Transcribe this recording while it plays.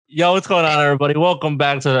Yo, what's going on, everybody? Welcome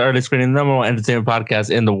back to the Early Screening, number one entertainment podcast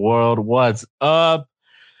in the world. What's up?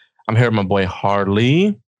 I'm here with my boy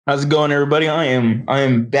Harley. How's it going, everybody? I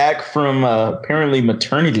am back from apparently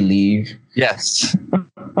maternity leave. Yes.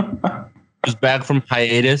 He's back from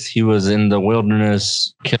hiatus. He was in the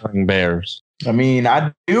wilderness killing bears. I mean,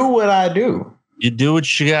 I do what I do. You do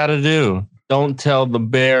what you gotta do. Don't tell the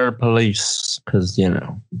bear police, because,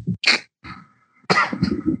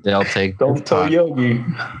 they'll take. Don't tell Yogi.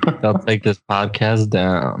 They'll take this podcast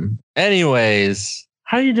down. Anyways,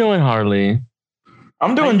 how you doing, Harley?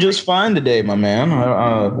 I'm doing just fine today, my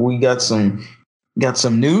man. We got some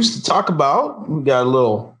news to talk about. We got a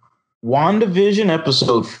little WandaVision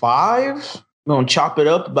episode 5. We're gonna chop it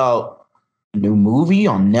up about a new movie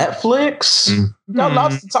on Netflix. We got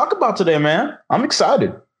lots to talk about today, man. I'm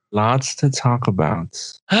excited. Lots to talk about.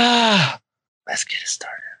 Let's get it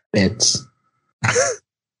started. It's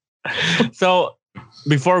So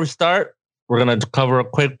before we start, we're going to cover a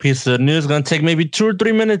quick piece of news. It's going to take maybe 2 or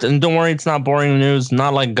 3 minutes. And don't worry, it's not boring news,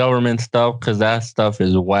 not like government stuff, because that stuff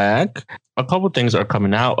is whack. A couple things are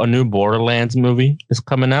coming out. A new Borderlands movie is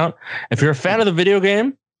coming out. If you're a fan of the video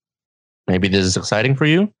game, maybe this is exciting for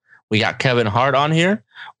you. We got Kevin Hart on here.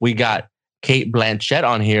 We got Kate Blanchett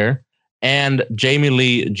on here. And Jamie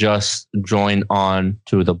Lee just joined on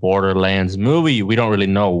to the Borderlands movie. We don't really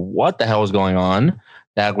know what the hell is going on.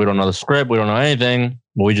 That we don't know the script. We don't know anything.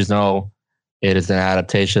 But we just know it is an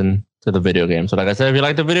adaptation to the video game. So like I said, if you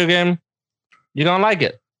like the video game, you're going to like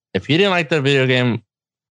it. If you didn't like the video game,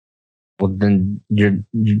 well, then you're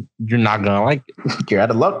not going to like it. You're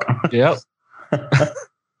out of luck. Yep.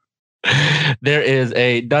 There is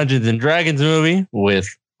a Dungeons and Dragons movie with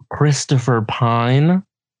Christopher Pine.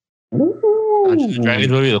 Ooh. Dungeons and Dragons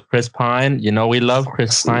movie with Chris Pine. You know we love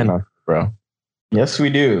Chris Pine, bro. Yes, we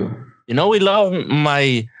do. You know we love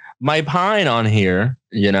my Pine on here.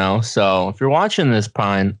 So if you're watching this,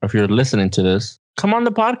 Pine, or if you're listening to this, come on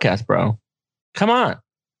the podcast, bro. Come on.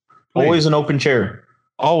 Please. Always an open chair.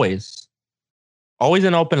 Always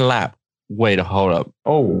an open lap. Wait, hold up.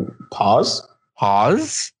 Oh, pause.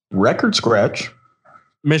 Record scratch.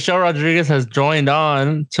 Michelle Rodriguez has joined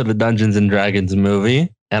on to the Dungeons and Dragons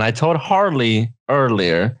movie. And I told Harley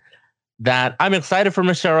earlier that I'm excited for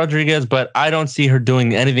Michelle Rodriguez, but I don't see her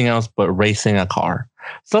doing anything else but racing a car.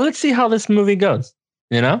 So let's see how this movie goes.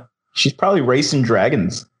 She's probably racing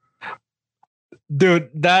dragons. Dude,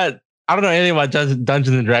 I don't know anything about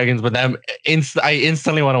Dungeons and Dragons, but I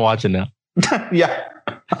instantly want to watch it now. Yeah.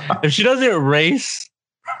 If she doesn't race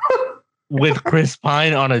with Chris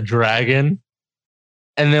Pine on a dragon,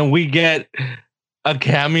 and then we get a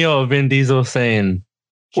cameo of Vin Diesel saying,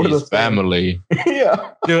 "She's family."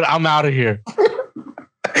 Yeah. Dude, I'm out of here.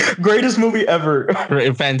 Greatest movie ever.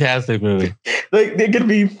 Fantastic movie. They're going to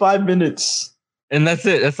be 5 minutes. And that's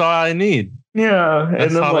it. That's all I need. Yeah.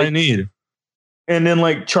 That's all I need. And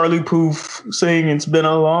then Charlie Puth saying it's been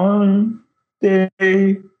a long day.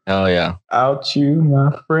 Hell yeah. Out you,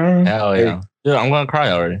 my friend. Hell yeah. Hey. Dude, I'm going to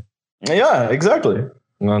cry already. Yeah, exactly.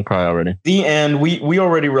 I'm going to cry already. The end. We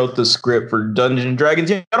already wrote the script for Dungeons and Dragons.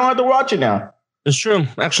 Yeah, I don't have to watch it now. It's true.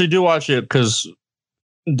 Actually, do watch it because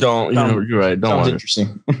you're right. Don't watch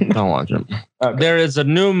interesting. it. Don't watch it. Okay. There is a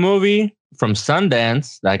new movie from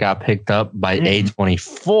Sundance that got picked up by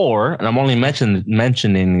A24, and I'm only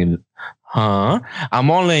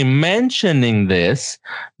mentioning this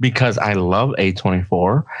because I love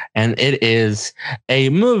A24, and it is a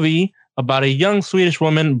movie about a young Swedish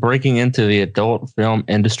woman breaking into the adult film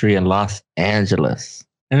industry in Los Angeles,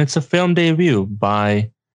 and it's a film debut by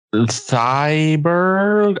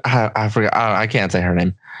Thyberg. I forgot. I can't say her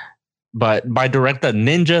name, but by director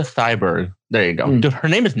Ninja Thyberg. There you go. Dude, her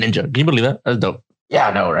name is Ninja. Can you believe that? That's dope. Yeah,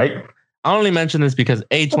 I know, right? I only mention this because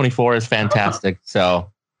A24 is fantastic.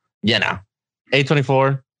 So,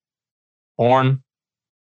 A24, porn,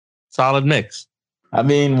 solid mix. I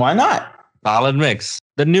mean, why not? Solid mix.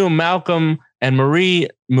 The new Malcolm and Marie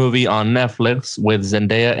movie on Netflix with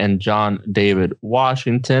Zendaya and John David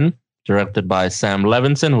Washington, directed by Sam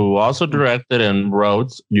Levinson, who also directed and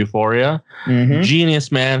wrote Euphoria.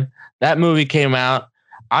 Genius, man. That movie came out.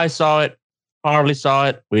 I saw it. Harley saw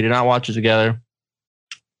it. We did not watch it together.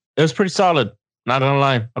 It was pretty solid. Not gonna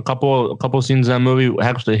lie. A couple scenes in that movie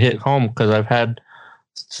actually hit home because I've had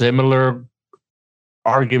similar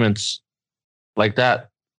arguments like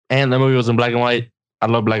that. And the movie was in black and white. I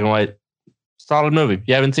love black and white. Solid movie. If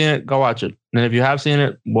you haven't seen it, go watch it. And if you have seen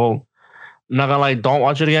it, well, I'm not gonna lie, don't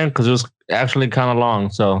watch it again because it was actually kind of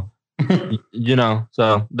long. So,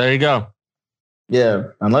 so there you go. Yeah,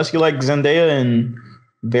 unless you like Zendaya and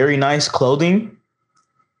very nice clothing,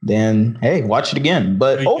 then hey, watch it again.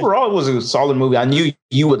 But overall, it was a solid movie. I knew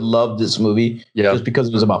you would love this movie just because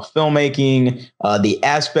it was about filmmaking, the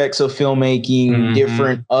aspects of filmmaking,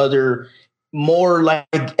 different other more like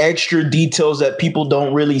extra details that people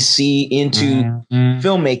don't really see into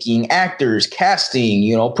filmmaking, actors,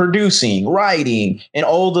 casting, producing, writing, and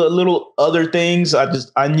all the little other things.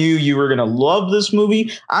 I knew you were going to love this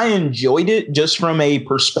movie. I enjoyed it just from a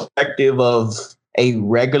perspective of a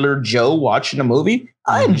regular Joe watching a movie.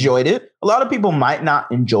 I enjoyed it. A lot of people might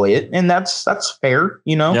not enjoy it, and that's fair,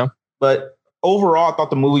 Yeah. But overall, I thought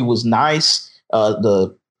the movie was nice.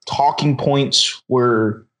 The talking points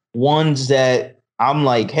were ones that I'm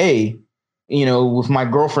like, hey, with my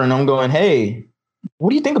girlfriend, I'm going, hey, what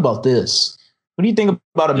do you think about this? What do you think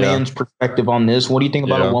about a man's perspective on this? What do you think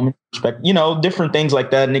about a woman's perspective? Different things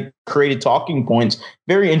like that. And it created talking points.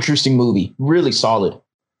 Very interesting movie. Really solid.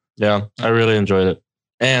 Yeah, I really enjoyed it.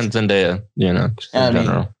 And Zendaya, in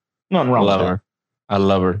general. Nothing wrong with her. I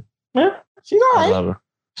love her. Yeah, she's all right. I love her.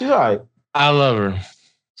 She's all right. I love her.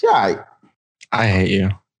 She's all right. I hate you.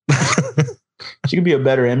 She could be a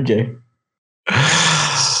better MJ.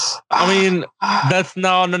 I mean, that's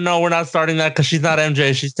no. We're not starting that because she's not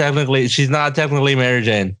MJ. She's not technically Mary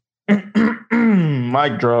Jane.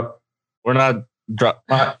 Mic drop. We're not drop.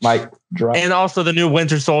 Mic drop. And also the new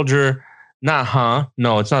Winter Soldier. No,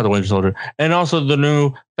 it's not the Winter Soldier. And also the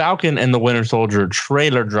new Falcon and the Winter Soldier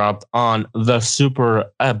trailer dropped on the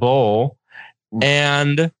Super Bowl,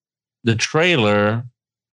 and the trailer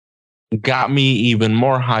got me even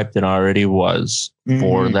more hyped than I already was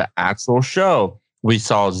for the actual show. We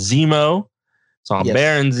saw Zemo,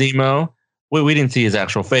 Baron Zemo. We didn't see his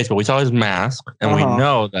actual face, but we saw his mask, and we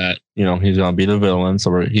know that he's going to be the villain.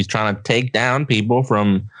 So he's trying to take down people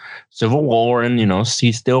from Civil War, and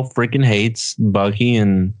he still freaking hates Bucky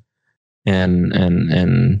and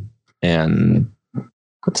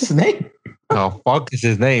what's his name? Oh, fuck is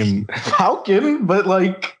his name? Falcon, but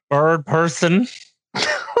like bird person.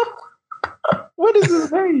 What is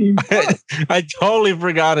his name? I totally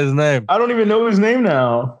forgot his name. I don't even know his name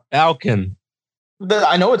now. Falcon.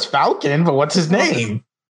 I know it's Falcon, but what's his name?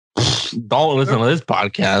 Don't listen to this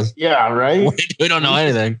podcast. Yeah, right? We don't know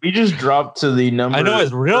anything. We just dropped to the number. I know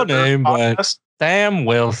his real name, but Sam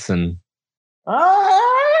Wilson.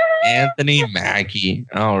 Anthony Mackie.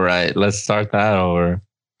 All right, let's start that over.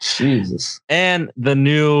 Jesus. And the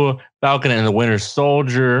new Falcon and the Winter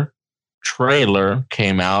Soldier trailer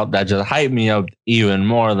came out that just hyped me up even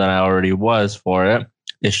more than I already was for it.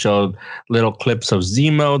 It showed little clips of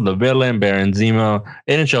Zemo, the villain, Baron Zemo.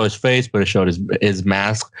 It didn't show his face, but it showed his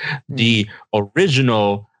mask. The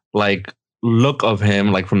original look of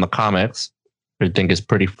him, from the comics, I think is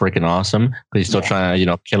pretty freaking awesome. Because he's still trying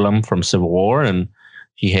to, kill him from Civil War, and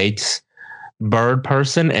he hates Bird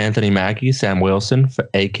Person, Anthony Mackie, Sam Wilson,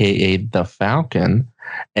 aka the Falcon,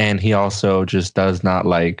 and he also just does not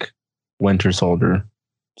like Winter Soldier.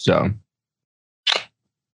 So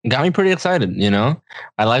got me pretty excited,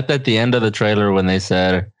 I liked at the end of the trailer when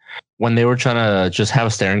they were trying to just have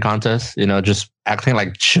a staring contest, just acting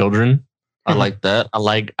like children. I like that. I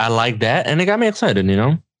like that, and it got me excited.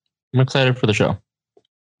 I'm excited for the show.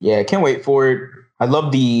 Yeah, I can't wait for it. I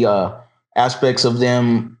love the aspects of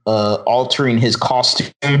them altering his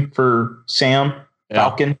costume for Sam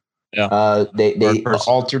Falcon. Yeah. They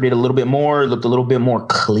altered it a little bit more. It looked a little bit more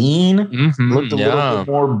clean. Looked a little bit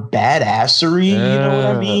more badassery. You know what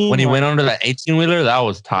I mean? When he went under that 18-wheeler, that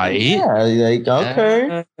was tight. Yeah,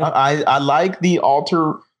 okay. I like the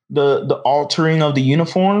altering of the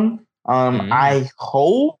uniform. I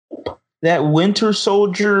hope that Winter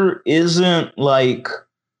Soldier isn't like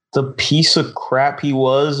the piece of crap he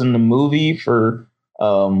was in the movie for.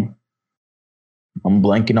 I'm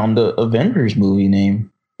blanking on the Avengers movie name.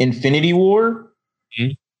 Infinity War.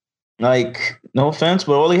 No offense,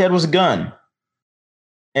 but all he had was a gun.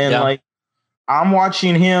 And I'm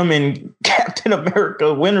watching him in Captain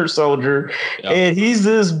America Winter Soldier, and he's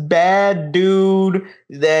this bad dude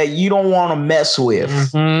that you don't want to mess with.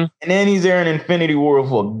 And then he's there in Infinity War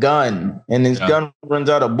with a gun, and his gun runs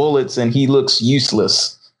out of bullets, and he looks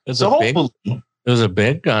useless. Hopefully, it was a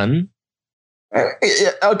big gun.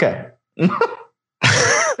 Okay.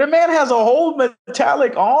 The man has a whole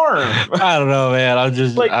metallic arm. I don't know, man. I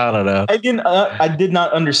don't know. I did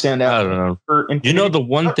not understand that. I don't know. The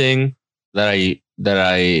one thing that I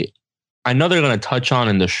know they're going to touch on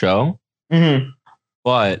in the show,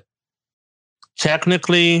 but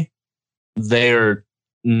technically they're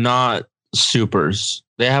not supers.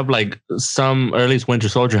 They have some, or at least Winter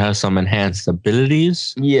Soldier has some enhanced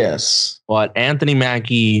abilities. Yes. But Anthony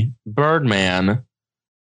Mackie, Birdman,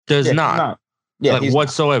 does not. Yeah,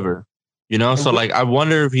 whatsoever. You know, so like I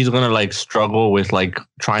wonder if he's gonna like struggle with like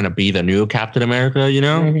trying to be the new Captain America. You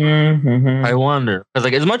know, I wonder because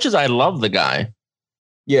like as much as I love the guy,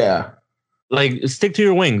 like stick to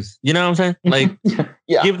your wings. You know what I'm saying? Like,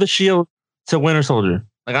 give the shield to Winter Soldier.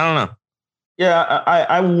 Like I don't know. Yeah,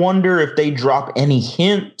 I wonder if they drop any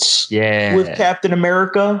hints. With Captain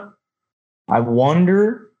America, I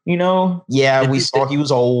wonder. You know, we saw he was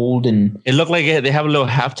old, and it looked like they have a little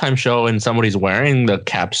halftime show, and somebody's wearing the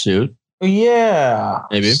cap suit. Yeah,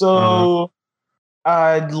 maybe. So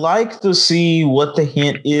I'd like to see what the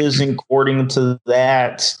hint is according to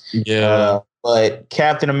that. Yeah. But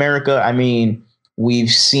Captain America, I mean,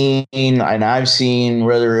 we've seen, and I've seen,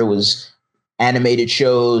 whether it was animated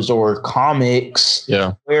shows or comics,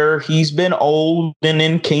 where he's been old and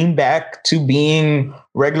then came back to being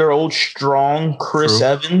regular old strong Chris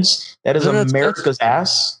Evans. That is America's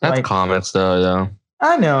ass. That's like, comics, though. Yeah,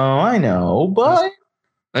 I know, but.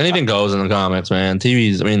 Anything goes in the comics, man.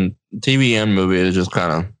 TV and movie is just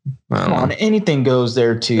kind of. Come on, anything goes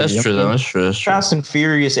there too. That's true, though. That's true. Fast and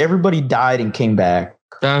Furious, everybody died and came back.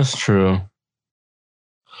 That's true.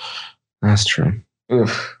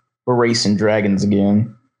 Oof, we're racing dragons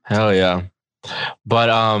again. Hell yeah! But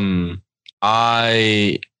I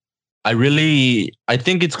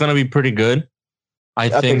think it's gonna be pretty good. I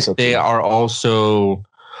think so they are also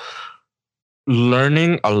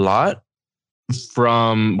learning a lot.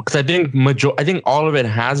 Because I think all of it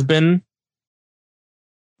has been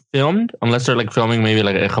filmed, unless they're like filming maybe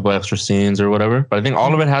like a couple extra scenes or whatever. But I think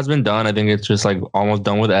all of it has been done. I think it's just like almost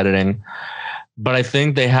done with editing. But I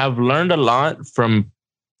think they have learned a lot from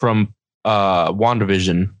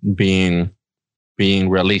WandaVision being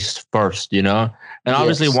released first, you know? And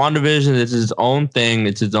obviously WandaVision is its own thing.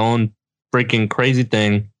 It's its own freaking crazy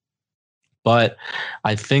thing. But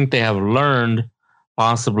I think they have learned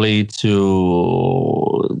possibly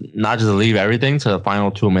to not just leave everything to the final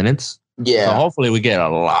 2 minutes. Yeah. So hopefully we get a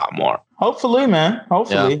lot more. Hopefully, man.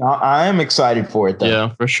 Hopefully. Yeah. I am excited for it, though. Yeah,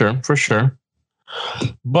 for sure.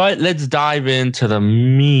 But let's dive into the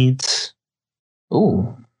meat.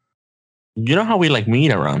 Ooh. You know how we like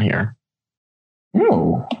meat around here?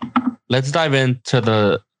 Ooh. Let's dive into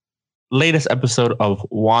the latest episode of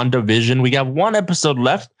WandaVision. We got one episode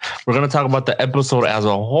left. We're going to talk about the episode as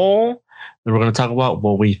a whole. And we're going to talk about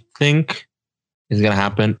what we think is going to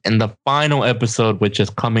happen in the final episode, which is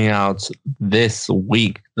coming out this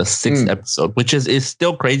week, the 6th episode, which is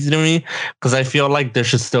still crazy to me because I feel like there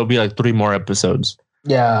should still be like 3 more episodes.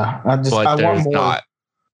 Yeah, I want more. Not.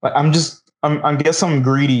 I guess I'm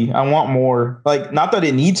greedy. I want more. Like, not that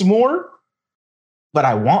it needs more, but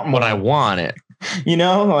I want more. But I want it. You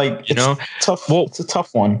know, like, tough. Well, it's a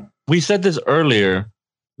tough one. We said this earlier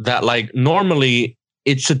that like normally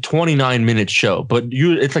it's a 29-minute show, but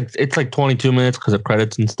it's like 22 minutes because of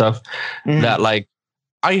credits and stuff. That like,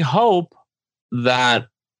 I hope that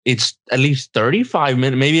it's at least 35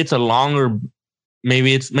 minutes. Maybe it's a longer,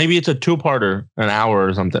 maybe it's a 2-parter, an hour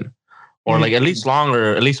or something, or like at least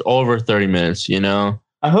longer, at least over 30 minutes, you know?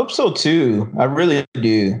 I hope so too. I really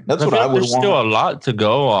do. That's what I would want. There's still a lot to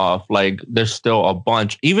go off. Like there's still a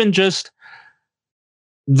bunch, even just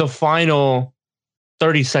the final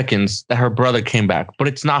 30 seconds that her brother came back, but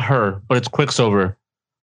it's not her, but it's Quicksilver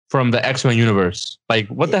from the X-Men universe. Like,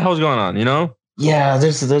 what the hell's going on? You know? Yeah,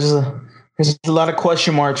 there's a lot of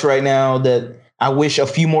question marks right now that I wish a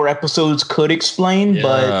few more episodes could explain.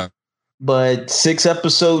 But 6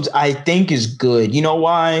 episodes, I think, is good. You know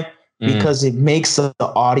why? Because it makes the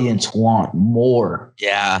audience want more.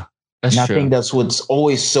 Yeah. That's true. I think that's what's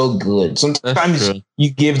always so good. Sometimes you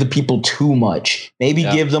give the people too much. Maybe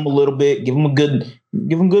give them a little bit. Give them a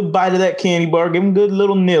good bite of that candy bar. Give them a good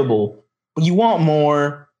little nibble. But you want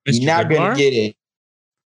more. Mr. You're not going to get it.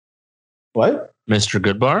 What? Mr.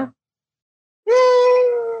 Goodbar?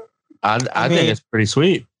 I think it's pretty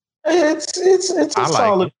sweet. It's a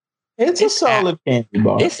solid. It's a solid candy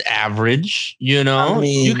bar. It's average, you know. I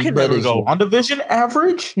mean, you can never go WandaVision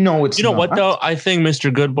average. No, it's. You know what though? I think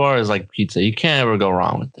Mr. Goodbar is like pizza. You can't ever go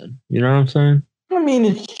wrong with it. You know what I'm saying? I mean,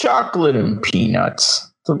 it's chocolate and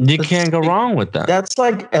peanuts. You can't go wrong with that. That's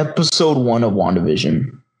like episode 1 of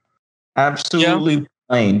WandaVision. Absolutely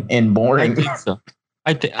plain and boring.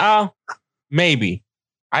 I think so. Maybe.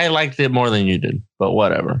 I liked it more than you did, but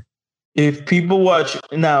whatever. If people watch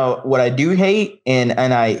now, what I do hate, and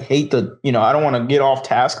I hate I don't want to get off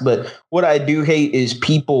task, but what I do hate is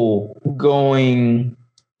people going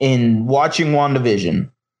and watching WandaVision.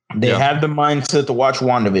 They have the mindset to watch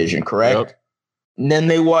WandaVision, correct? Yep. And then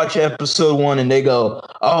they watch episode 1 and they go,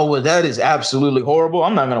 "Oh, well, that is absolutely horrible.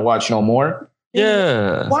 I'm not going to watch no more."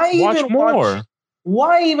 Yeah. Why even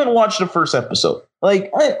watch the first episode?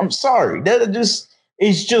 Like, I'm sorry, that just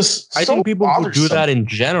is just. I so think people who do bothersome. that in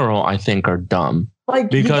general, I think, are dumb.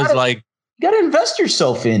 Like, Because you gotta invest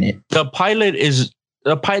yourself in it. the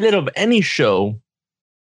pilot of any show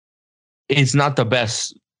is not the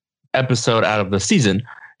best episode out of the season.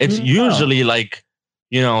 It's usually like,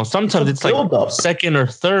 sometimes it's like second or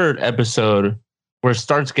third episode where it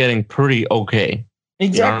starts getting pretty okay.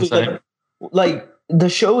 Exactly. You know what I'm saying? Like the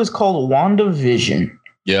show is called WandaVision.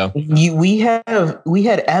 Yeah. We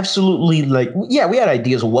had absolutely we had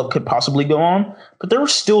ideas of what could possibly go on, but there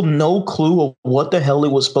was still no clue of what the hell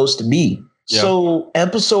it was supposed to be. Yeah. So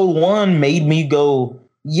episode 1 made me go,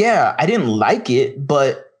 yeah, I didn't like it,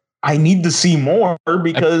 but I need to see more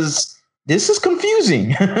because this is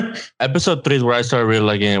confusing. Episode 3 is where I started really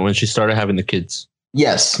liking it, when she started having the kids.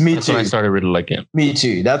 Yes, me That's too. when I started really liking it. Me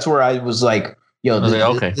too. That's where I was like, yo,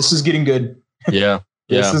 this is getting good. Yeah.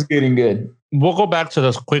 This is getting good. We'll go back to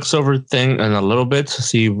this Quicksilver thing in a little bit to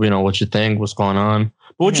see, what you think, what's going on.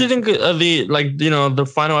 But what do you think of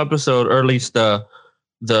the final episode, or at least the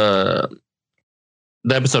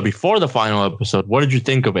episode before the final episode? What did you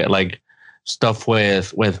think of it? Like stuff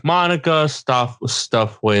with Monica,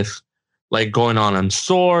 stuff with like going on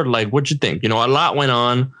SWORD. Like, what'd you think? A lot went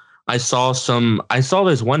on. I saw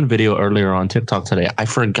this one video earlier on TikTok today. I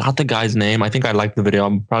forgot the guy's name. I think I liked the video.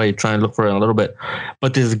 I'm probably trying to look for it in a little bit.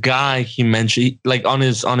 But this guy, he mentioned, like, on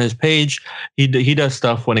his page, he does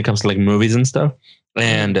stuff when it comes to like movies and stuff.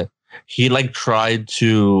 And he like tried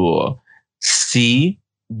to see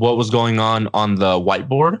what was going on the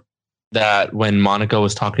whiteboard, that when Monica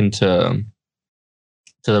was talking to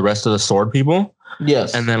the rest of the SWORD people.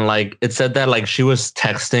 Yes. And then like it said that like she was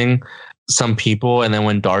texting some people, and then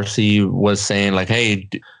when Darcy was saying like, hey,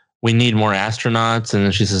 we need more astronauts, and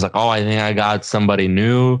then she says like, oh, I think I got somebody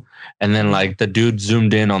new, and then like the dude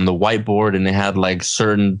zoomed in on the whiteboard, and they had like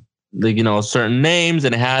certain names,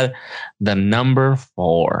 and it had the number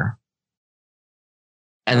 4,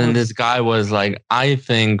 and then this guy was like, I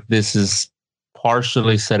think this is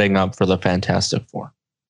partially setting up for the Fantastic Four,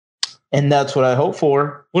 and that's what I hope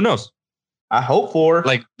for. Who knows? I hope for.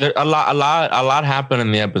 Like, a lot happened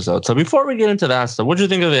in the episode. So before we get into that stuff, what do you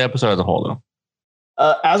think of the episode as a whole,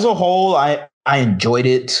 though? As a whole, I enjoyed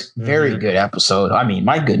it. Very good episode. I mean,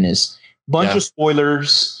 my goodness, bunch of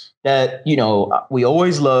spoilers that we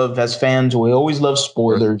always love as fans. We always love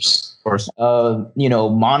spoilers. Of course.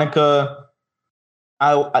 Monica.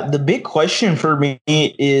 The big question for me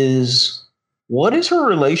is, what is her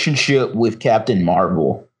relationship with Captain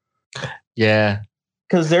Marvel? Yeah.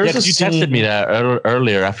 Because there's you texted me that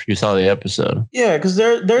earlier after you saw the episode. Yeah, because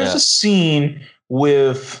there's a scene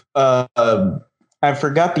with I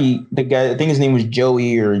forgot the guy. I think his name was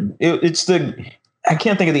Joey, or I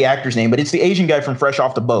can't think of the actor's name, but it's the Asian guy from Fresh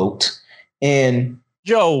Off the Boat. And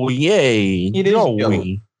Joey, yay, it is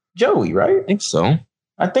Joey, right? I think so.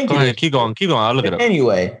 I think. Go ahead, keep going. I'll look it up.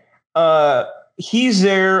 Anyway, he's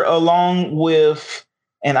there along with,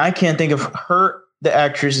 and I can't think of the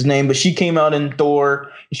actress's name, but she came out in Thor.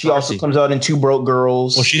 She Darcy. Also comes out in Two Broke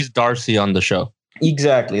Girls. Well, she's Darcy on the show.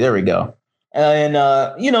 Exactly. There we go. And,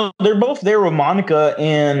 they're both there with Monica,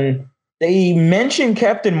 and they mention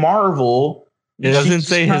Captain Marvel. It doesn't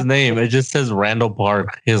say his name. It just says Randall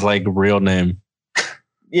Park, his like real name.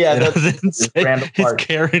 Yeah, it doesn't say his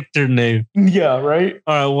character name. Yeah, right.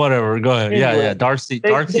 All right, whatever. Go ahead. Anyway, yeah. Darcy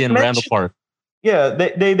and Randall Park. Yeah,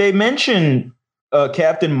 they mention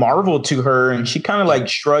Captain Marvel to her, and she kind of like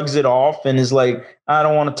shrugs it off and is like, I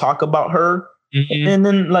don't want to talk about her. Mm-hmm. And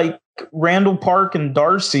then like Randall Park and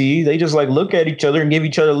Darcy, they just like look at each other and give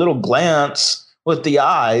each other a little glance with the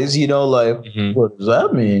eyes, like, what does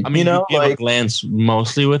that mean? I mean, you give a glance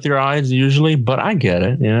mostly with your eyes usually, but I get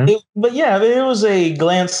it. Yeah. It was a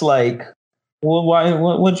glance like, well, why?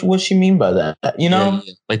 What's she mean by that? Yeah.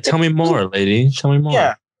 Like, tell me more, lady. Tell me more.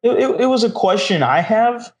 Yeah. It was a question I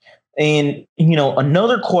have. And,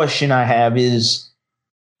 another question I have is,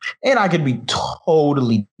 and I could be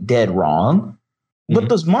totally dead wrong, but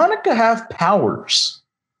does Monica have powers?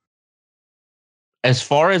 As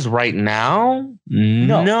far as right now,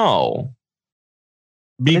 no.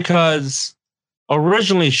 Because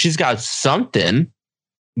originally she's got something,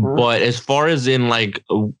 but as far as in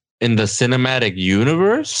the cinematic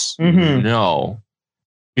universe, no.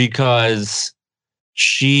 Because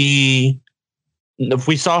if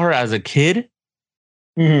we saw her as a kid,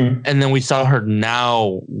 and then we saw her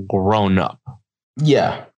now grown up.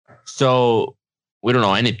 Yeah. So we don't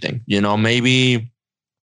know anything. Maybe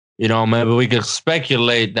we could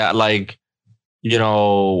speculate that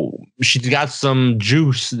she's got some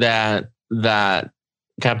juice that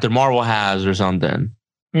Captain Marvel has or something.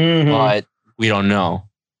 But we don't know.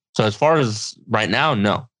 So as far as right now,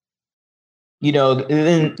 no. You know,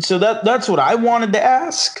 and so that's what I wanted to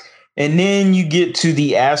ask. And then you get to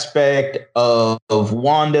the aspect of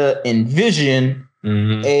Wanda and Vision.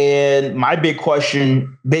 Mm-hmm. And my big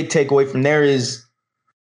takeaway from there is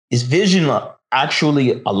Vision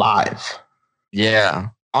actually alive? Yeah.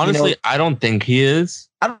 Honestly, I don't think he is.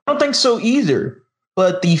 I don't think so either.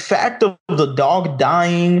 But the fact of the dog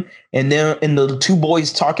dying and the two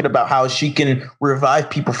boys talking about how she can revive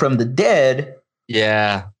people from the dead.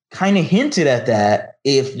 Yeah. Kind of hinted at that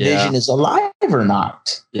if Vision is alive or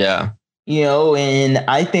not. Yeah. You know, and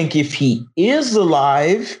I think if he is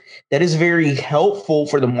alive, that is very helpful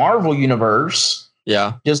for the Marvel universe.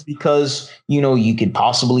 Yeah. Just because, you know, you could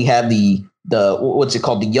possibly have the what's it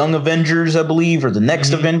called? The Young Avengers, I believe, or the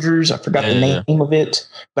Next Avengers. I forgot the name of it.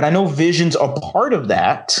 But I know Vision's a part of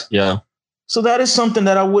that. Yeah. So that is something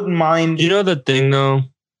that I wouldn't mind. You know the thing, though?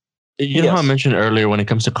 You know how I mentioned earlier, when it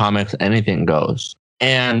comes to comics, anything goes.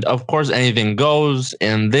 And, of course, anything goes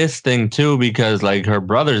in this thing, too, because, like, her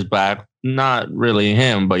brother's back. Not really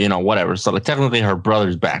him, but, you know, whatever. So, like, technically her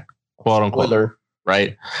brother's back, quote unquote. Spoiler.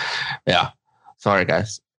 Right? Yeah. Sorry,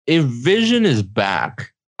 guys. If Vision is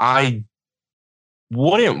back, I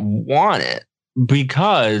wouldn't want it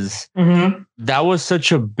because that was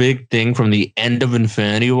such a big thing from the end of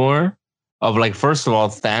Infinity War of, like, first of all,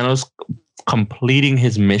 Thanos completing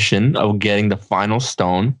his mission of getting the final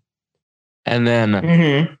stone, and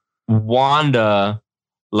then Wanda,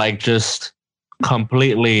 like, just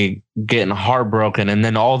completely getting heartbroken, and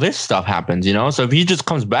then all this stuff happens, you know? So if he just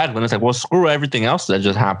comes back, then it's like, well, screw everything else that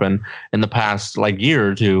just happened in the past, like, year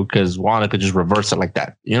or two, because Wanda could just reverse it like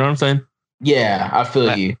that. You know what I'm saying? Yeah, I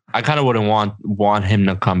feel you. I kind of wouldn't want him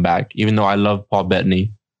to come back, even though I love Paul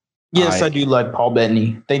Bettany. Yes, I do like Paul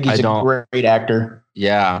Bettany. I think he's a great actor.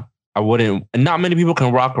 Yeah, I wouldn't. And not many people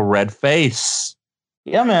can rock a red face.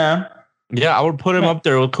 Yeah, man. Yeah, I would put him up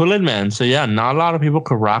there with Kool-Aid Man. So yeah, not a lot of people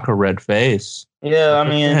could rock a red face. Yeah, I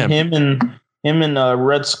mean him and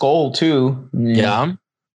Red Skull too. Yeah,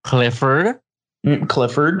 Clifford, of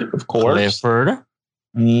course. Clifford. I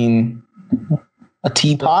mean, a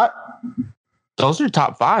teapot. Those are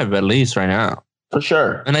top 5 at least right now, for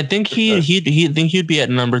sure. And I think he'd be at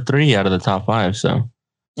number 3 out of the top 5. So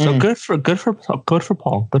good for Paul. Good for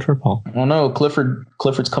Paul. I don't know.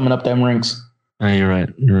 Clifford's coming up them ranks. Oh, you're right.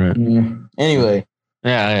 Anyway.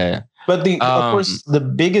 Yeah. But of course, the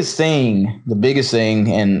biggest thing,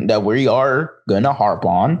 and that we are gonna harp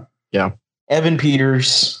on. Yeah. Evan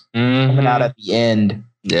Peters coming out at the end.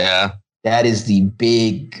 Yeah. That is the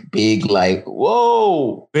big, like,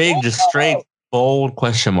 whoa. Just straight, bold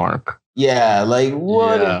question mark. Yeah, like,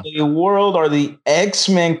 what in the world are the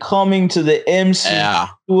X-Men coming to the MCU? Yeah.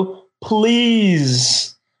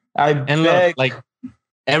 Please. I beg. Look, like,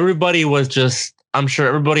 everybody was just, I'm sure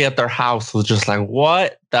everybody at their house was just like,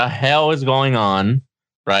 what the hell is going on?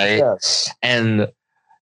 Right? Yes. And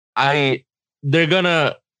they're going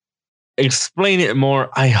to explain it more.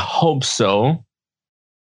 I hope so.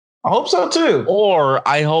 I hope so too. Or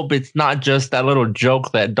I hope it's not just that little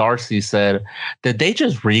joke that Darcy said. Did they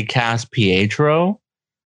just recast Pietro?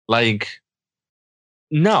 Like,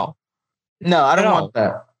 no. No, I don't want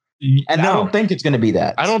that. And I don't think it's going to be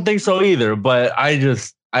that. I don't think so either. But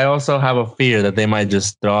I also have a fear that they might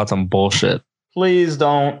just throw out some bullshit. Please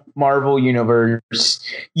don't, Marvel Universe.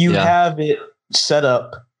 You have it set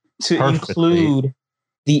up to include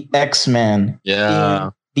the X-Men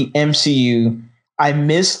in the MCU. I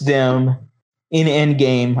missed them in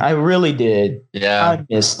Endgame. I really did. Yeah. I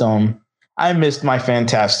missed them. I missed my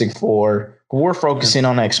Fantastic Four. We're focusing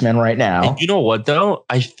on X-Men right now. And you know what, though?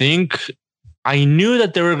 I think I knew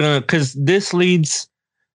that they were going to, because this leads,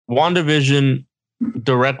 WandaVision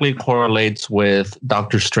directly correlates with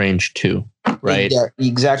Doctor Strange 2, right?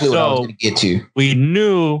 Exactly what I was going to get to. We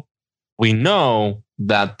know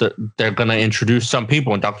that they're going to introduce some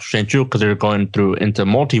people in Doctor Strange 2 because they're going into the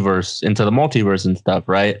multiverse and stuff,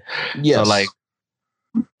 right? Yes. So, like,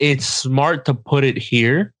 it's smart to put it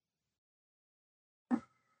here.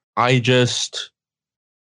 I just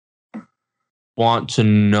want to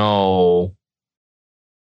know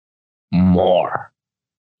more.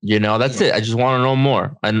 You know, that's it. I just want to know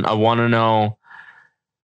more. And I want to know,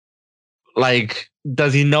 like,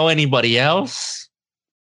 does he know anybody else?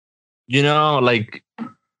 You know, like,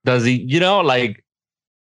 does he, you know, like,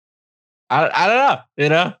 I don't know, you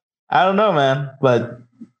know? I don't know, man, but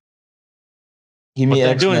give me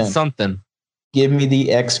X-Men. X-Men. They're doing something. Give me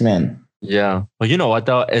the X-Men. Yeah. But you know what,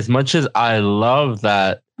 though? As much as I love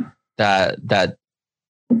that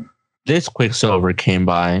this Quicksilver came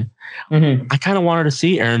by, I kind of wanted to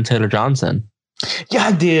see Aaron Taylor Johnson. Yeah,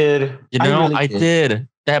 I did. You know, I did.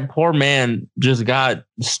 that poor man just got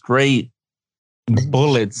straight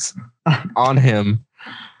bullets on him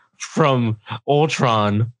from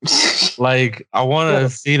Ultron. Like, I want to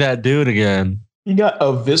see that dude again. He got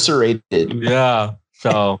eviscerated. Yeah.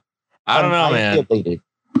 So I don't know, man.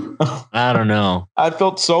 I don't know. I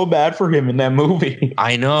felt so bad for him in that movie.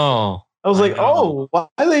 I know. I was like, oh, why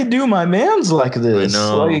do they do my man's like this? I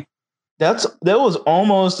know. Like, that was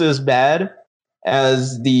almost as bad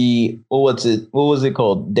as the what was it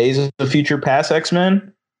called? Days of Future Past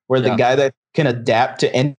X-Men, where the guy that can adapt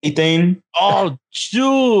to anything. Oh,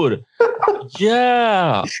 dude.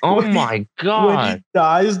 Yeah. Oh my God. When he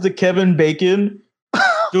dies to Kevin Bacon.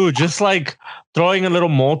 Dude, just like throwing a little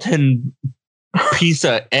molten piece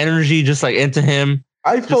of energy just like into him.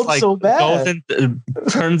 I felt like so bad.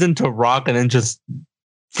 Turns into rock and then just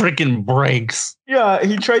freaking breaks. Yeah,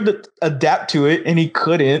 he tried to adapt to it and he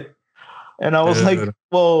couldn't. And I was like,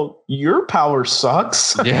 well, your power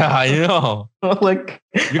sucks. Yeah, I know. Like,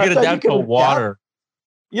 you could adapt to water.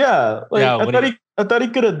 Yeah, like I thought he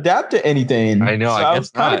could adapt to anything. I know. So I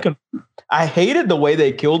guess not. I hated the way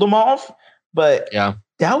they killed him off, but yeah,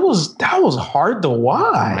 that was hard to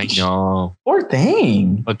watch. I know. Poor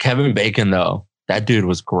thing. But Kevin Bacon, though, that dude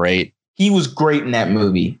was great. He was great in that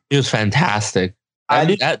movie. He was fantastic.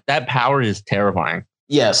 That power is terrifying.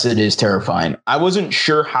 Yes, it is terrifying. I wasn't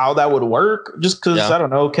sure how that would work, just because I don't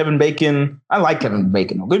know, Kevin Bacon. I like Kevin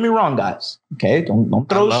Bacon. Don't get me wrong, guys. Okay, don't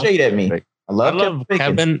throw shade at me. Bacon. I love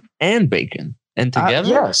Kevin and Bacon, and together,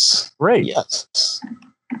 yes, great, yes.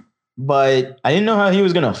 But I didn't know how he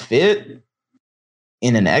was gonna fit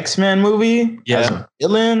in an X-Men movie as a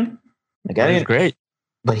villain. Like, I didn't. Great,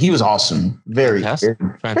 but he was awesome. Very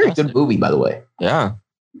good movie, by the way. Yeah,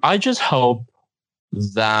 I just hope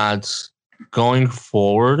that going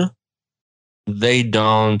forward, they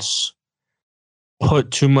don't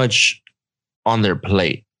put too much on their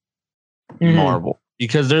plate, Marvel,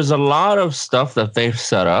 because there's a lot of stuff that they've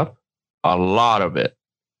set up, a lot of it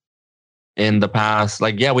in the past.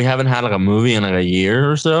 Like, yeah, we haven't had like a movie in like a year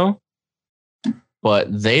or so, but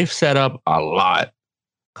they've set up a lot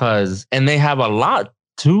and they have a lot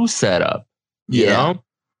to set up, you know,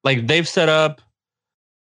 like they've set up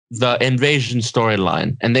the invasion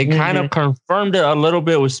storyline, and they kind of confirmed it a little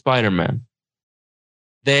bit with Spider-Man.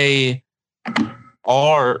 They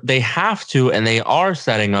have to, and they are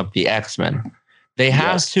setting up the X-Men. They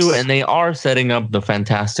have to, and they are setting up the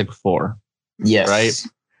Fantastic Four. Yes. Right?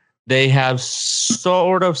 They have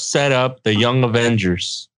sort of set up the Young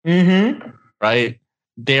Avengers. Right?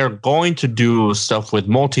 They're going to do stuff with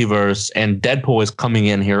multiverse, and Deadpool is coming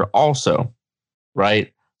in here also.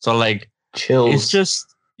 Right? So, like, chills. It's just,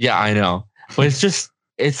 yeah, I know. But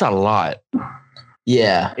it's a lot.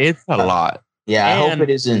 Yeah. It's a lot. Yeah, I hope it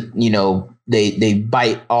isn't, they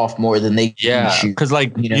bite off more than they can shoot. Because,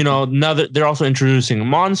 like, now that they're also introducing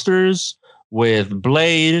monsters with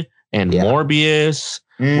Blade and Morbius,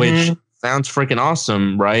 which sounds freaking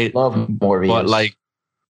awesome, right? Love Morbius. But, like,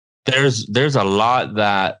 there's a lot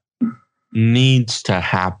that needs to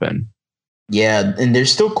happen. Yeah, and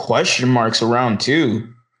there's still question marks around, too.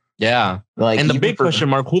 Yeah. Like, and the big question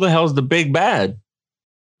mark, who the hell is the big bad?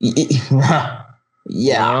 Yeah.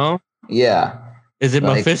 You know? Yeah. Is it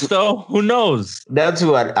Mephisto? Who knows? That's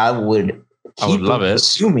what I would love it.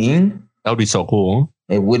 Assuming. That would be so cool.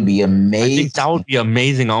 It would be amazing. I think that would be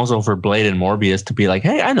amazing also for Blade and Morbius to be like,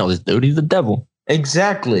 hey, I know this dude. He's the devil.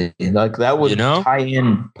 Exactly. Like, that would tie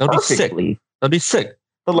in perfectly. That'd be sick.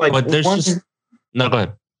 But there's no, go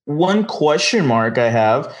ahead. One question mark I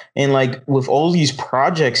have, and like with all these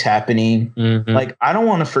projects happening, like I don't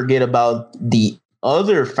want to forget about the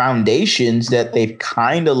other foundations that they've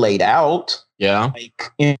kind of laid out. Yeah.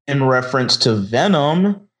 Like in reference to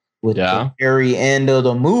Venom with the very end of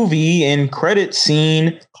the movie and credit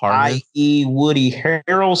scene, i.e. Woody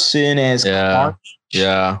Harrelson as Carnage.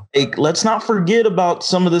 Yeah. Like, let's not forget about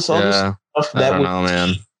some of this other stuff that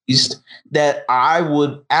I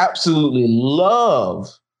would absolutely love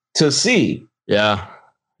to see. Yeah.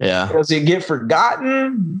 Yeah. Does it get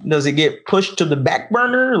forgotten? Does it get pushed to the back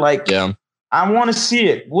burner? Like, I want to see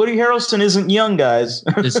it. Woody Harrelson isn't young, guys.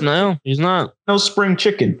 He's not. No spring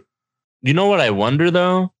chicken. You know what I wonder,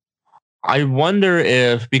 though? I wonder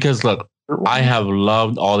if, because look, I have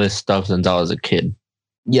loved all this stuff since I was a kid.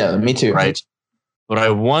 Yeah, me too. Right. But I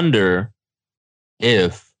wonder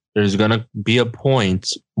if there's going to be a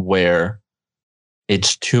point where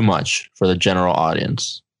it's too much for the general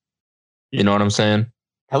audience. You know what I'm saying?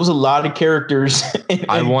 That was a lot of characters.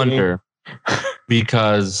 I wonder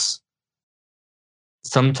because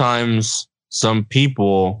sometimes some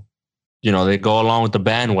people, they go along with the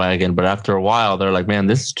bandwagon, but after a while, they're like, man,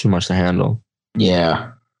 this is too much to handle.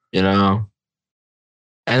 Yeah. you know.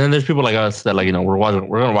 And then there's people like us that, like, you know, we're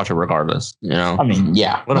gonna watch it regardless, you know. I mean,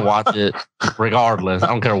 yeah, we're gonna watch it regardless. I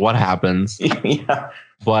don't care what happens. yeah.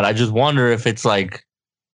 But I just wonder if it's like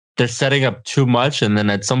they're setting up too much, and then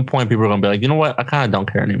at some point people are gonna be like, you know what, I kind of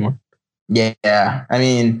don't care anymore. Yeah, I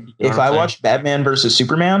mean, You know if what I'm I saying? watch Batman versus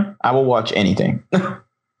Superman, I will watch anything.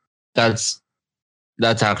 That's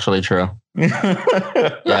actually true.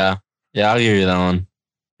 Yeah, I'll give you that one.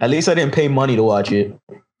 At least I didn't pay money to watch it.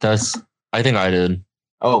 I think I did.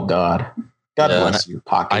 Oh God, God bless your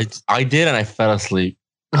pockets. I did, and I fell asleep.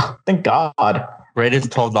 Thank God.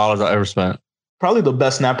 Greatest $12 I ever spent. Probably the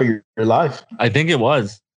best nap of your life. I think it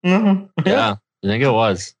was. Mm-hmm. Yeah, I think it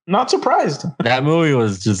was. Not surprised. That movie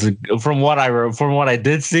was just, from what I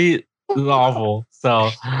did see, it was awful. So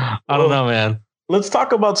I don't know, man. Let's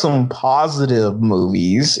talk about some positive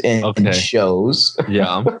movies and shows.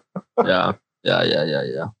 Yeah.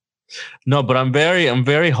 No, but I'm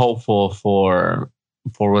very hopeful for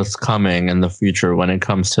what's coming in the future when it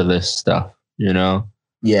comes to this stuff, you know?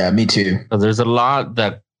 Yeah, me too. There's a lot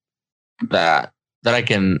that I've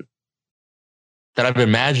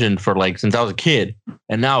imagined for, like, since I was a kid,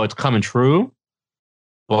 and now it's coming true.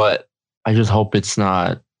 But I just hope it's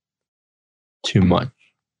not too much,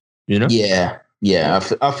 you know? Yeah.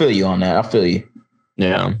 I feel you on that. I feel you.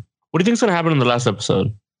 Yeah. What do you think's gonna happen in the last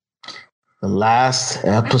episode? The last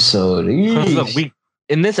episode. Look,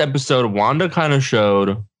 in this episode, Wanda kind of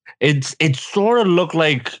showed it sort of looked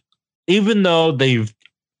like, even though they've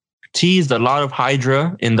teased a lot of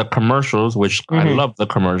Hydra in the commercials, which I love the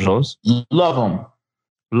commercials. Love them.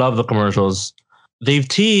 Love the commercials. In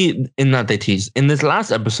this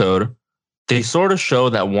last episode, they sort of show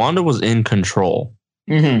that Wanda was in control.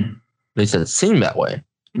 Mm-hmm. They said it seemed that way.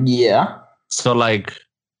 Yeah. So, like,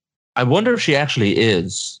 I wonder if she actually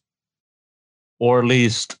is, or at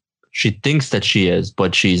least she thinks that she is,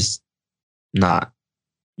 but she's not.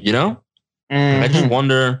 You know? I just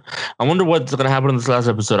wonder. I wonder what's gonna happen in this last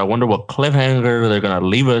episode. I wonder what cliffhanger they're gonna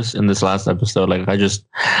leave us in this last episode. Like, I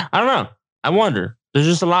don't know. I wonder. There's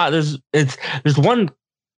just a lot. There's one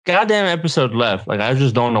goddamn episode left. Like, I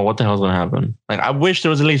just don't know what the hell's gonna happen. Like, I wish there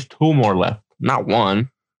was at least 2 more left, not 1.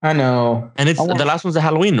 I know. And the last one's a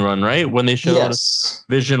Halloween run, right? When they showed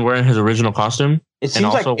Vision wearing his original costume. It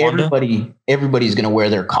seems like everybody's gonna wear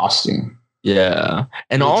their costume. Yeah,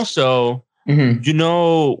 and also, you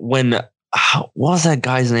know, when what was that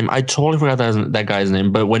guy's name? I totally forgot that guy's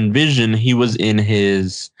name. But when Vision, he was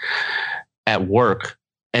at work,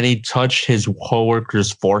 and he touched his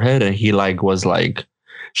coworker's forehead, and he was like,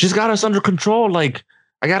 "She's got us under control. Like,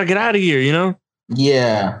 I gotta get out of here," you know?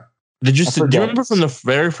 Yeah. Do you remember from the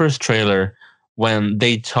very first trailer when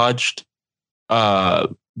they touched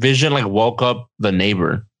Vision, like, woke up the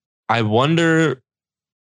neighbor? I wonder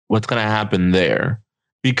what's gonna happen there,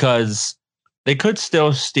 because they could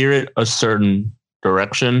still steer it a certain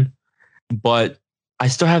direction, but I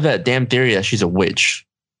still have that damn theory that she's a witch.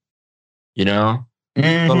 You know?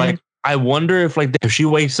 So, like, I wonder if she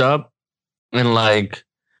wakes up and, like,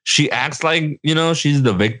 she acts like, you know, she's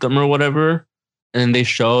the victim or whatever, and they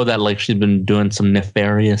show that, like, she's been doing some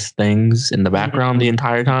nefarious things in the background the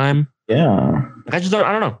entire time. Yeah. I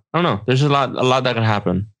don't know. There's a lot that can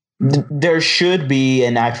happen. There should be,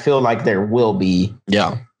 and I feel like there will be.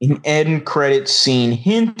 Yeah. An end credit scene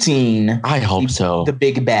hinting. I hope so. The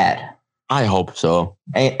big bad. I hope so.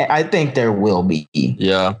 I think there will be.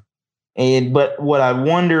 Yeah. But what I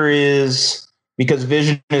wonder is, because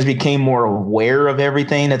Vision has become more aware of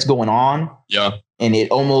everything that's going on. Yeah. And they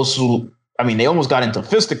almost got into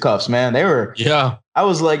fisticuffs, man. Yeah. I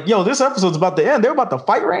was like, yo, this episode's about to end. They're about to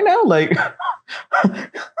fight right now. Like, I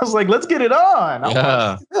was like, let's get it on. I want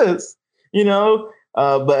to see this, you know?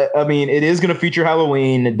 But I mean, it is going to feature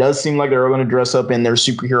Halloween. It does seem like they're going to dress up in their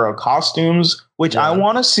superhero costumes, which I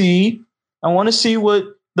want to see. I want to see what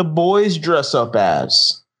the boys dress up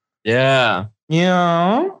as. Yeah. You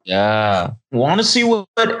know? Yeah. Want to see what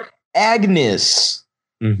Agnes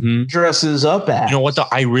dresses up as. You know what, though?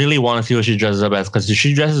 I really want to see what she dresses up as, because if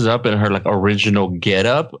she dresses up in her, like, original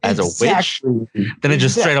getup as a witch, then it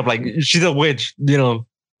just straight up, like, she's a witch, you know?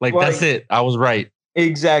 Like, that's it. I was right.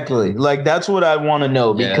 Exactly. Like, that's what I want to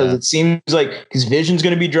know, because it seems like his Vision's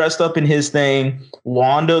going to be dressed up in his thing.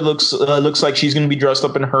 Wanda looks like she's going to be dressed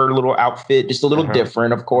up in her little outfit, just a little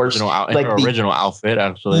different, of course. Like her original outfit,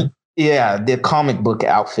 actually. Yeah, the comic book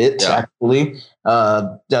outfit, actually.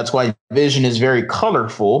 That's why Vision is very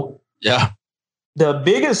colorful. Yeah. The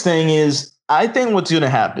biggest thing is, I think what's going to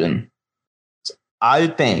happen, I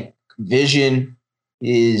think Vision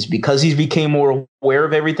is, because he's became more aware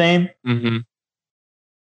of everything,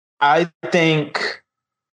 I think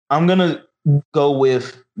I'm going to go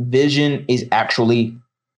with Vision is actually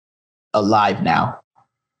alive now.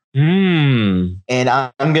 Hmm. And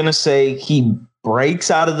I'm going to say he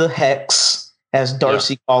breaks out of the hex, as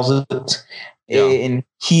Darcy calls it, and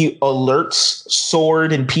he alerts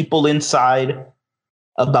Sword and people inside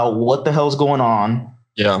about what the hell's going on.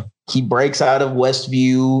 Yeah. He breaks out of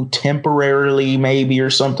Westview temporarily, maybe, or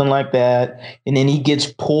something like that. And then he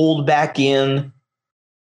gets pulled back in.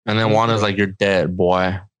 And then Wanda's like, you're dead,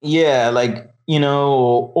 boy. Yeah, like,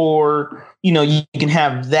 or, you can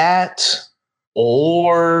have that,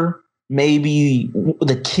 or maybe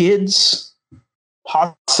the kids,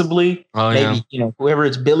 possibly. Oh, maybe, whoever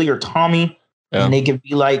it's Billy or Tommy. Yeah. And they could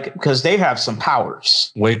be like, because they have some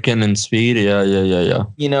powers. Wiccan and Speed. Yeah.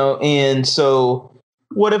 And so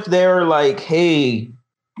what if they're like, hey,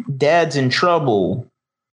 Dad's in trouble,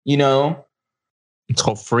 It's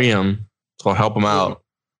called free him. It's called help him out.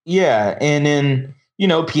 Yeah. And then,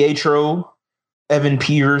 Pietro, Evan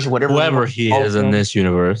Peters, whoever he is in this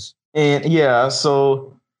universe. And yeah,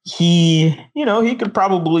 so he could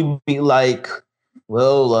probably be like,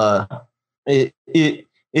 well, it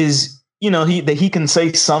is, he can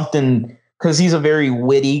say something because he's a very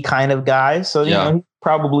witty kind of guy. So, he'd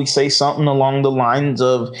probably say something along the lines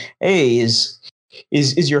of, hey, is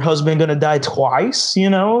your husband going to die twice?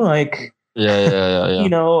 Like,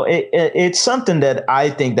 it's something that I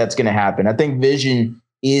think that's going to happen. I think Vision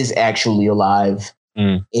is actually alive.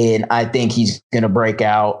 And I think he's going to break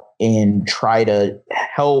out and try to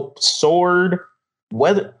help Sword.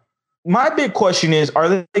 Whether my big question is, are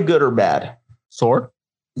they good or bad? Sword?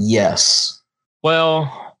 Yes.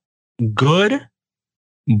 Well, good,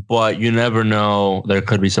 but you never know. There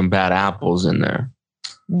could be some bad apples in there.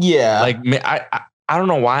 Yeah. Like, I don't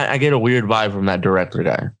know why I get a weird vibe from that director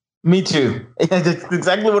guy. Me too. That's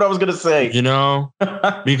exactly what I was going to say.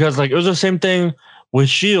 Because like it was the same thing with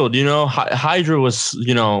S.H.I.E.L.D., Hydra was,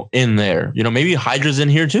 in there. Maybe Hydra's in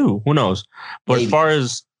here too. Who knows? But maybe.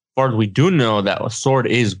 as far as we do know, that Sword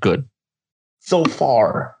is good. So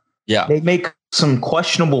far. Yeah. They make some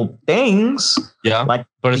questionable things. Yeah.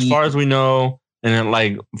 But as far as we know, and then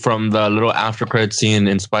like from the little after credit scene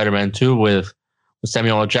in Spider-Man 2 with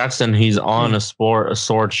Samuel L. Jackson, he's on a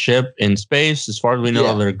Sword ship in space. As far as we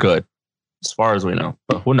know, they're good. As far as we know.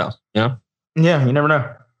 But who knows? Yeah, you never know.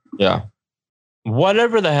 Yeah.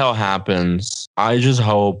 Whatever the hell happens, I just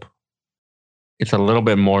hope it's a little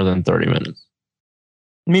bit more than 30 minutes.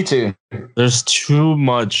 Me too. There's too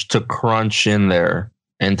much to crunch in there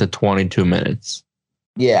into 22 minutes.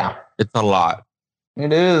 Yeah. It's a lot.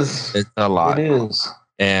 It is. It's a lot. It is.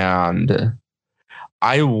 And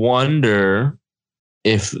I wonder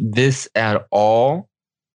if this at all,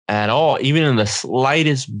 even in the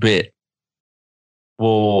slightest bit,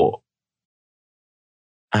 will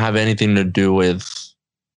have anything to do with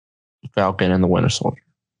Falcon and the Winter Soldier.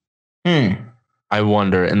 I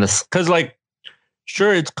wonder. Because like,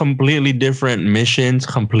 sure, it's completely different missions,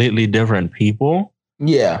 completely different people.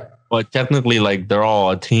 Yeah. But technically, like, they're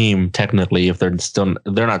all a team, technically, if they're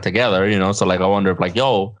not together, So like, I wonder if like,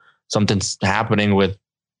 something's happening with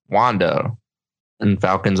Wanda and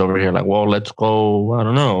Falcon's over here. Like, well, let's go. I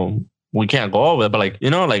don't know. We can't go over it, but like,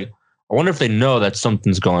 like, I wonder if they know that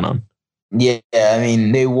something's going on. Yeah. I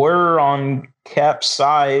mean, they were on Cap's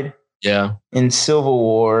side. Yeah. In Civil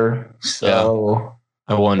War. So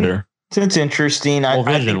I wonder. It's interesting. Well,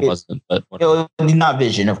 Vision wasn't, but not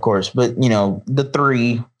Vision, of course, but the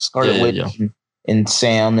three, Scarlet Witch and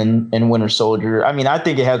Sam and Winter Soldier. I mean, I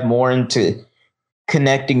think it has more into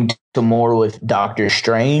connecting to more with Doctor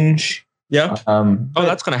Strange. Yeah.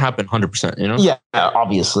 That's gonna happen 100%. Yeah,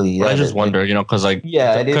 obviously. But I just wonder, because like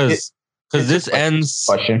because this ends.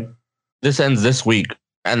 Question. This ends this week,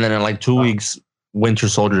 and then in like 2 weeks, Winter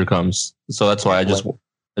Soldier comes. So that's why I just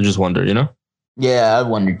wonder, Yeah, I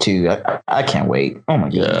wonder too. I can't wait. Oh my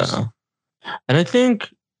goodness. Yeah. And I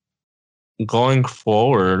think going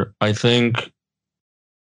forward, I think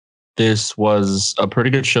this was a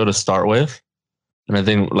pretty good show to start with. And I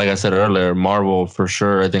think, like I said earlier, Marvel for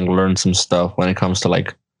sure, I think, learned some stuff when it comes to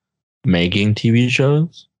like making TV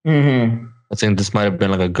shows. Mm-hmm. I think this might have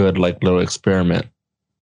been like a good like little experiment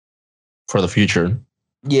for the future.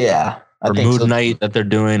 Yeah. For Moon Knight that they're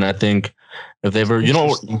doing, I think if they ever, you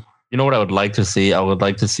know what I would like to see? I would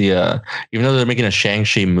like to see even though they're making a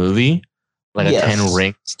Shang-Chi movie, like a 10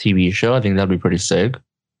 Rings TV show. I think that'd be pretty sick.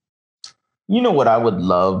 You know what I would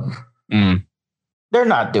love? They're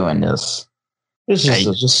not doing this. This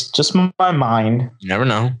is just my mind. You never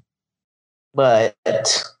know. But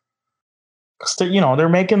they're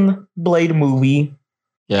making the Blade movie.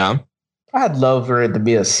 Yeah. I'd love for it to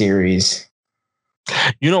be a series.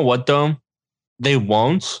 You know what though? They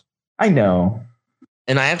won't. I know.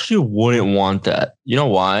 And I actually wouldn't want that. You know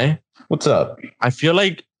why? What's up? I feel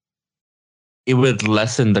like it would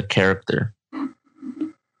lessen the character.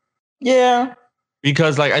 Yeah.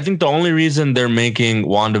 Because like I think the only reason they're making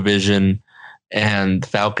WandaVision and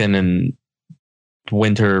Falcon and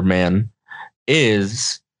Winter Man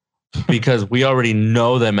is because we already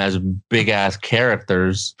know them as big ass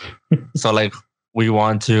characters. So like we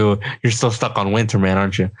want to. You're still stuck on Winter Man,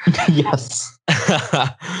 aren't you? Yes.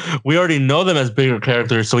 We already know them as bigger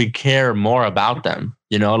characters, so we care more about them.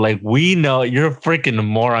 You know, like we know you're a freaking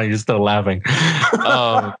moron. You're still laughing.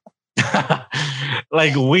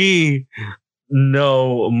 Like we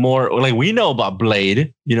know more. Like we know about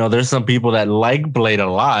Blade. You know, there's some people that like Blade a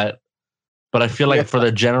lot, but I feel like for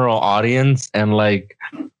the general audience and like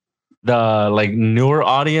the like newer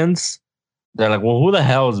audience, they're like, well, who the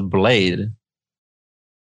hell is Blade?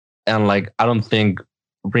 And like, I don't think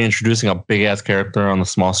reintroducing a big ass character on the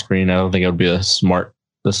small screen, I don't think it would be the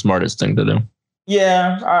smartest thing to do.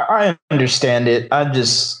 Yeah, I understand it. I'm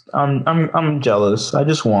jealous. I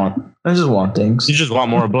just want things. You just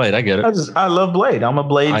want more Blade. I get it. I love Blade. I'm a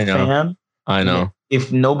Blade fan. I know.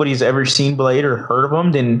 If nobody's ever seen Blade or heard of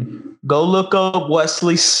him, then go look up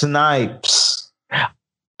Wesley Snipes.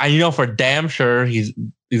 You know for damn sure he's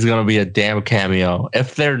gonna be a damn cameo.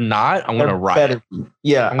 If they're not, I'm gonna riot.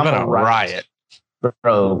 Yeah, I'm gonna riot.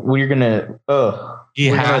 Bro, we're gonna he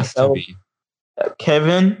has to be.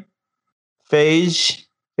 Kevin Feige.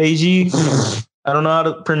 I don't know how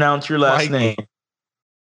to pronounce your last name.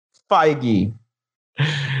 Feige.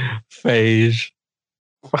 Feige.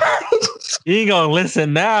 You ain't gonna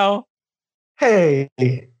listen now. Hey,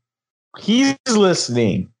 he's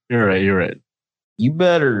listening. You're right. You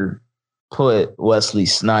better put Wesley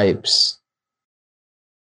Snipes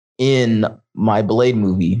in my Blade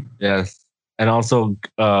movie. Yes. And also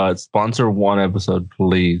sponsor one episode,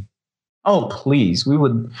 please. Oh, please. We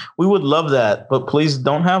would love that. But please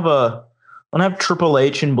don't have Triple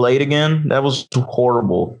H and Blade again. That was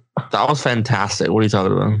horrible. That was fantastic. What are you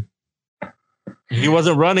talking about? He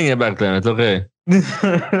wasn't running it back then. It's okay.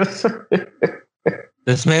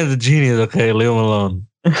 This man's a genius. Okay, leave him alone.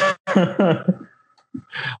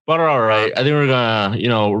 But all right, I think we're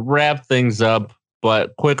gonna, wrap things up.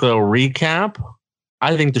 But quick little recap.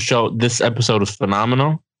 I think this episode was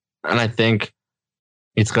phenomenal, and I think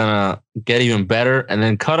it's gonna get even better, and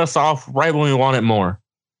then cut us off right when we want it more.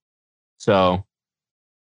 So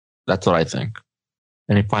that's what I think.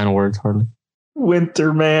 Any final words, Harley?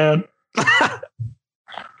 Winter Man.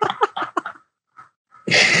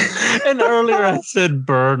 And earlier I said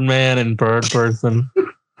Birdman and Bird Person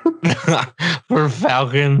for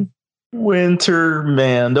Falcon. Winter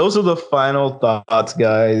Man. Those are the final thoughts,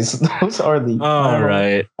 guys. Those are the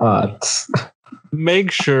final thoughts.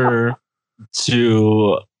 Make sure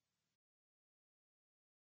to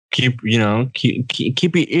keep your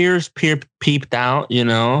ears peeped out,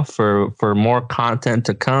 for more content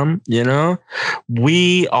to come.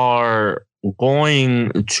 We are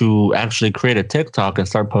going to actually create a TikTok and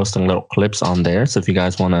start posting little clips on there. So if you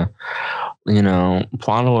guys want to,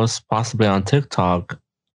 follow us possibly on TikTok,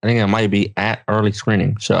 I think it might be at Early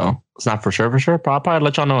Screening. So it's not for sure, but I'll probably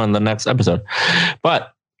let y'all know in the next episode.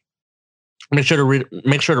 But make sure to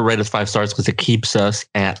rate us 5 stars because it keeps us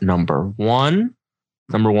at number one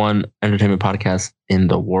entertainment podcast in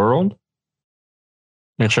the world.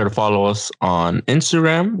 Make sure to follow us on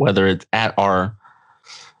Instagram, whether it's at our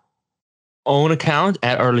own account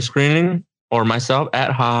at Early Screening or myself at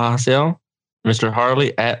HaHaSale, Mr.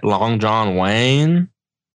 Harley at Long John Wayne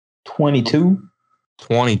 22.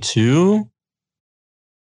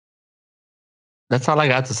 That's all I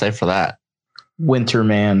got to say for that. Winter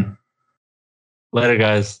Man. Later,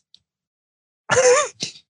 guys.